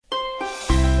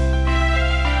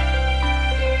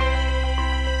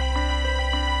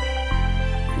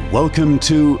Welcome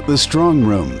to The Strong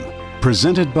Room,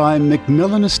 presented by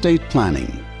MacMillan Estate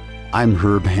Planning. I'm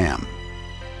Herb Ham.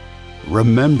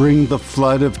 Remembering the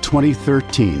flood of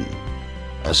 2013,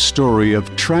 a story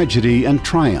of tragedy and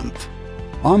triumph.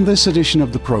 On this edition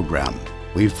of the program,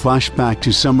 we flash back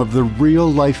to some of the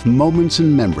real-life moments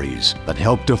and memories that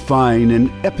helped define an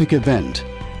epic event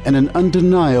and an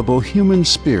undeniable human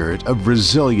spirit of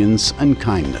resilience and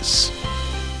kindness.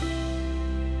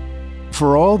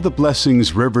 For all the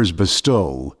blessings rivers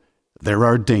bestow, there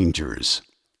are dangers.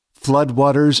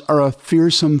 Floodwaters are a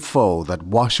fearsome foe that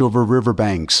wash over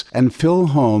riverbanks and fill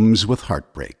homes with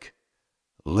heartbreak.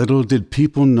 Little did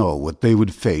people know what they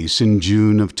would face in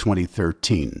June of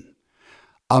 2013.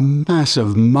 A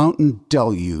massive mountain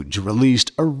deluge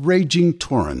released a raging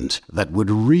torrent that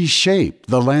would reshape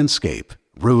the landscape,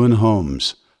 ruin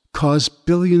homes, cause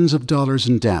billions of dollars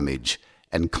in damage,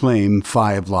 and claim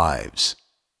 5 lives.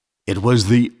 It was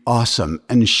the awesome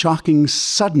and shocking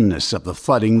suddenness of the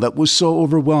flooding that was so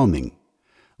overwhelming.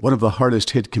 One of the hardest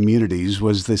hit communities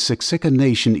was the Siksika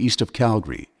Nation east of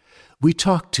Calgary. We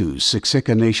talked to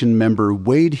Siksika Nation member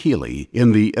Wade Healy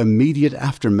in the immediate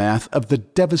aftermath of the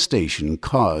devastation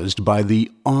caused by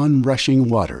the onrushing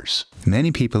waters.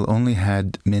 Many people only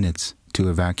had minutes to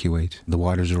evacuate. The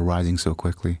waters were rising so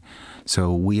quickly.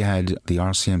 So we had the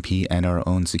RCMP and our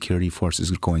own security forces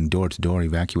going door to door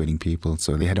evacuating people.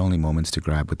 So they had only moments to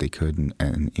grab what they could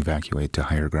and evacuate to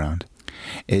higher ground.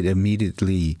 It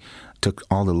immediately took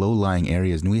all the low-lying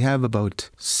areas. And we have about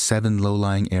 7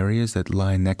 low-lying areas that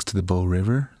lie next to the Bow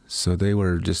River. So they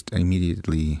were just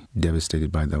immediately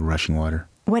devastated by the rushing water.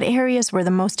 What areas were the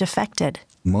most affected?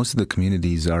 Most of the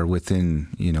communities are within,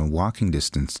 walking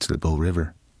distance to the Bow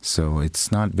River. So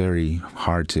it's not very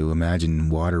hard to imagine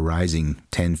water rising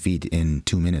 10 feet in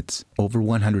 2 minutes. Over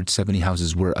 170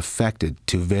 houses were affected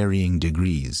to varying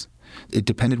degrees. It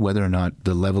depended whether or not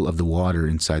the level of the water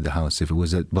inside the house. If it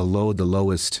was below the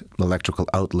lowest electrical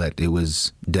outlet, it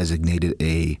was designated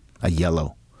a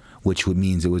yellow, which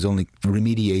means it was only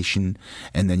remediation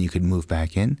and then you could move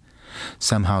back in.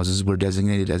 Some houses were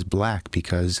designated as black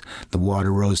because the water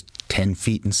rose 10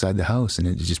 feet inside the house and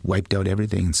it just wiped out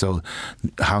everything. And so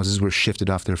houses were shifted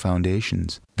off their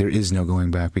foundations. There is no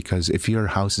going back because if your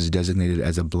house is designated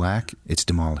as a black, it's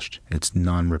demolished. It's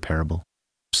non-repairable.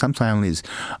 Some families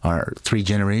are 3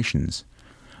 generations.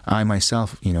 I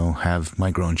myself, have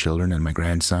my grown children and my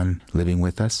grandson living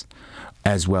with us,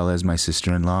 as well as my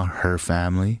sister-in-law, her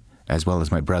family, as well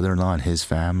as my brother-in-law and his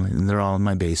family. And they're all in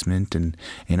my basement and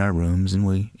in our rooms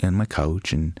and my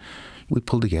couch, and we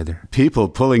pull together. People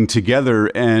pulling together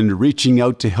and reaching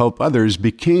out to help others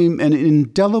became an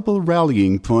indelible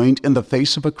rallying point in the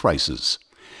face of a crisis.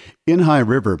 In High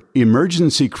River,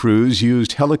 emergency crews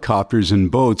used helicopters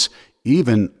and boats,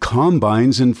 even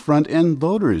combines and front-end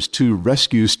loaders to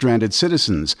rescue stranded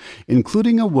citizens,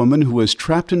 including a woman who was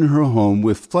trapped in her home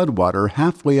with floodwater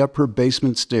halfway up her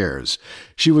basement stairs.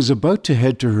 She was about to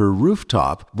head to her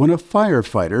rooftop when a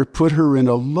firefighter put her in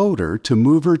a loader to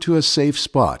move her to a safe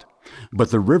spot.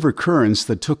 But the river currents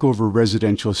that took over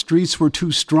residential streets were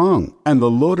too strong, and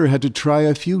the loader had to try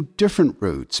a few different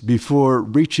routes before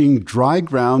reaching dry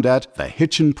ground at the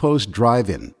Hitchin Post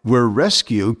Drive-In, where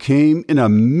rescue came in a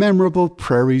memorable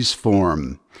Prairie's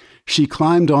form. She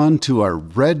climbed onto a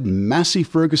red Massey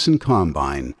Ferguson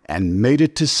combine and made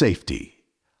it to safety.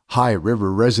 High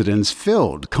River residents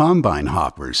filled combine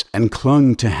hoppers and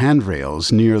clung to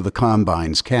handrails near the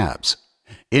combine's cabs.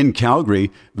 In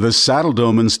Calgary, the Saddle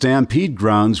Dome and Stampede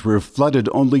grounds were flooded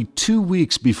only 2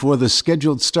 weeks before the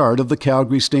scheduled start of the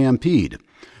Calgary Stampede.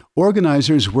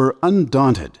 Organizers were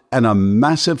undaunted, and a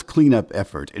massive cleanup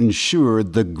effort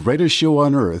ensured the greatest show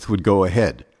on earth would go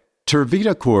ahead.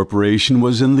 Tervita Corporation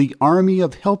was in the army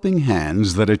of helping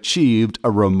hands that achieved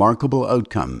a remarkable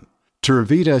outcome.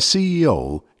 Tervita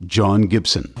CEO John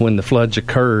Gibson. When the floods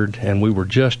occurred and we were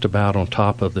just about on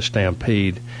top of the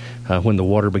Stampede, when the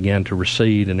water began to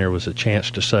recede and there was a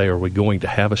chance to say, are we going to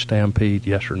have a stampede,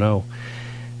 yes or no?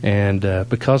 And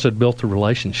because I'd built the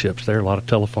relationships there, a lot of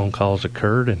telephone calls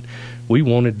occurred, and we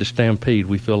wanted the stampede.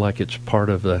 We feel like it's part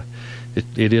of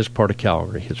it is part of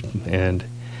Calgary. And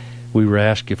we were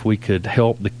asked if we could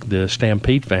help the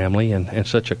Stampede family and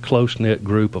such a close-knit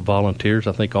group of volunteers,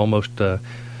 I think almost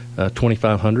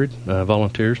 2,500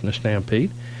 volunteers in the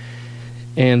Stampede.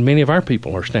 And many of our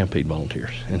people are Stampede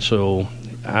volunteers. And so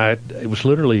it was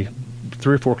literally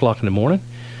 3 or 4 o'clock in the morning,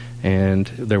 and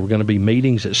there were going to be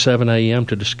meetings at 7 a.m.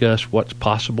 to discuss what's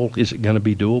possible. Is it going to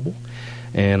be doable?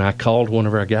 And I called one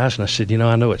of our guys, and I said,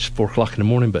 I know it's 4 o'clock in the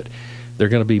morning, but there are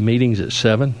going to be meetings at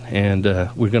 7, and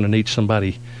we're going to need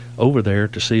somebody over there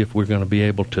to see if we're going to be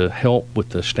able to help with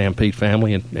the Stampede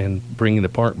family and bringing the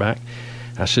park back.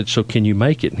 I said, so can you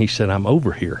make it? And he said, I'm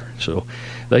over here. So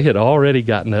they had already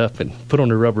gotten up and put on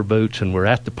their rubber boots and were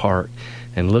at the park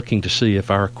and looking to see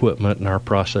if our equipment and our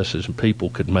processes and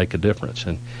people could make a difference.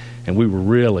 And we were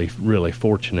really, really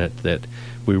fortunate that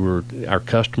our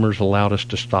customers allowed us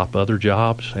to stop other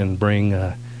jobs and bring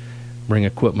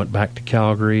equipment back to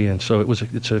Calgary. And so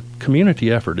it's a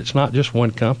community effort. It's not just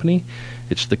one company.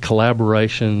 It's the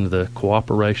collaboration, the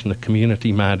cooperation, the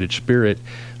community-minded spirit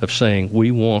of saying we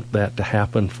want that to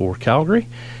happen for Calgary,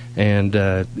 and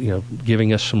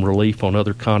giving us some relief on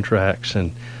other contracts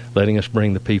and letting us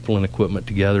bring the people and equipment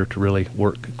together to really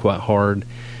work quite hard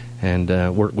and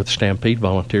work with Stampede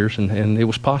volunteers, and it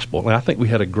was possible. And I think we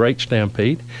had a great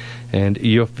Stampede, and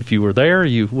if you were there,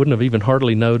 you wouldn't have even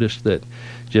hardly noticed that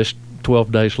just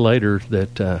 12 days later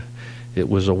that it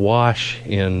was awash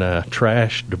in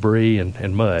trash, debris,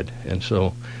 and mud. And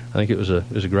so I think it was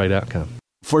a great outcome.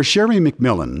 For Sherry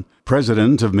MacMillan,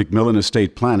 president of MacMillan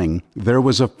Estate Planning, there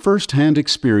was a first-hand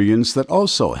experience that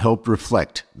also helped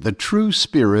reflect the true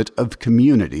spirit of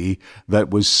community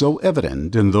that was so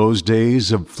evident in those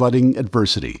days of flooding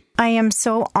adversity. I am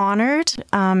so honored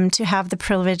to have the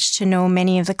privilege to know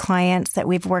many of the clients that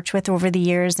we've worked with over the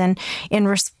years. And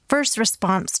in first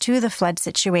response to the flood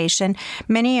situation,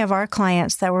 many of our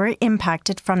clients that were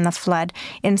impacted from the flood,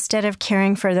 instead of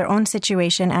caring for their own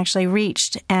situation, actually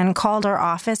reached and called our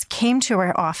office, came to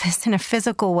our office in a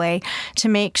physical way to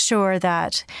make sure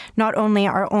that not only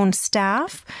our own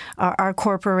staff, our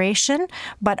corporation,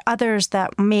 but others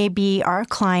that may be our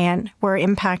client were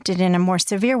impacted in a more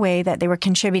severe way, that they were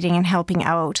contributing and helping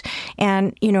out.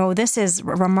 And, this is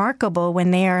remarkable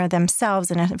when they are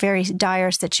themselves in a very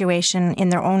dire situation in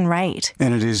their own right.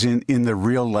 And it is in the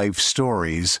real-life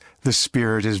stories the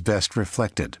spirit is best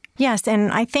reflected. Yes,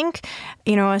 and I think,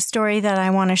 a story that I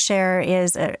want to share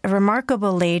is a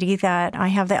remarkable lady that I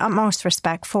have the utmost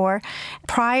respect for.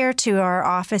 Prior to our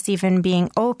office even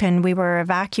being open, we were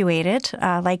evacuated,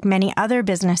 like many other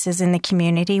businesses in the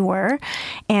community were,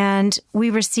 and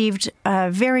we received a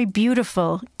very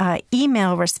beautiful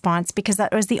email response because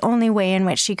that was the only way in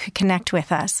which she could connect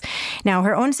with us. Now,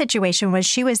 her own situation was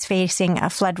she was facing a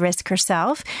flood risk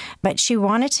herself, but she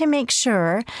wanted to make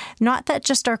sure not that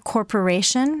just our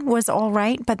corporation was all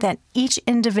right, but that each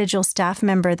individual staff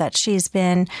member that she's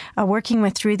been working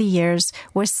with through the years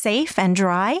was safe and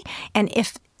dry. And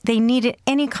if they needed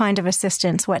any kind of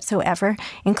assistance whatsoever,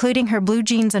 including her blue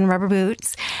jeans and rubber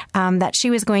boots, that she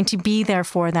was going to be there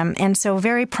for them. And so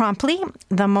very promptly,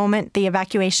 the moment the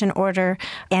evacuation order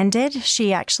ended,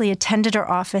 she actually attended our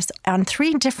office on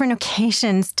 3 different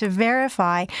occasions to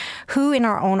verify who in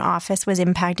our own office was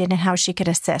impacted and how she could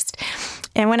assist.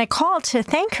 And when I called to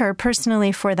thank her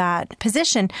personally for that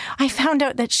position, I found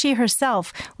out that she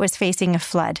herself was facing a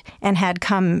flood and had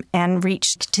come and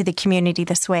reached to the community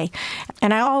this way.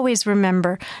 And I always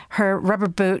remember her rubber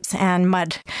boots and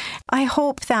mud. I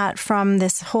hope that from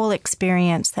this whole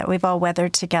experience that we've all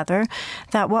weathered together,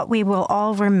 that what we will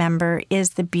all remember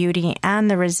is the beauty and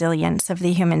the resilience of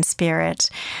the human spirit.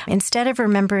 Instead of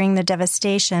remembering the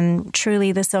devastation,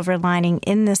 truly the silver lining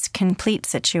in this complete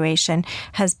situation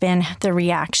has been the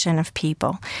reaction of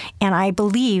people. And I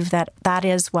believe that that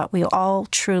is what we all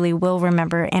truly will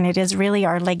remember, and it is really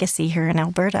our legacy here in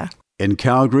Alberta. In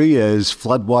Calgary, as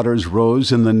floodwaters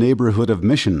rose in the neighborhood of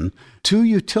Mission, 2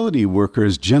 utility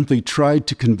workers gently tried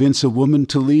to convince a woman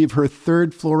to leave her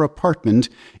 3rd-floor apartment,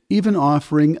 even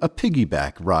offering a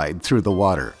piggyback ride through the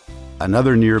water.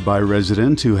 Another nearby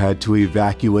resident who had to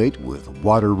evacuate with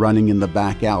water running in the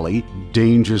back alley,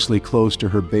 dangerously close to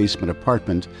her basement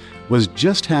apartment, was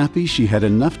just happy she had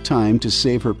enough time to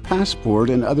save her passport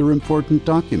and other important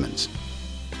documents.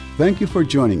 Thank you for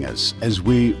joining us as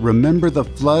we remember the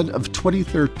flood of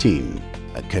 2013,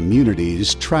 a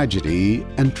community's tragedy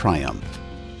and triumph.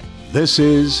 This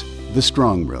is The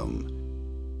Strong Room,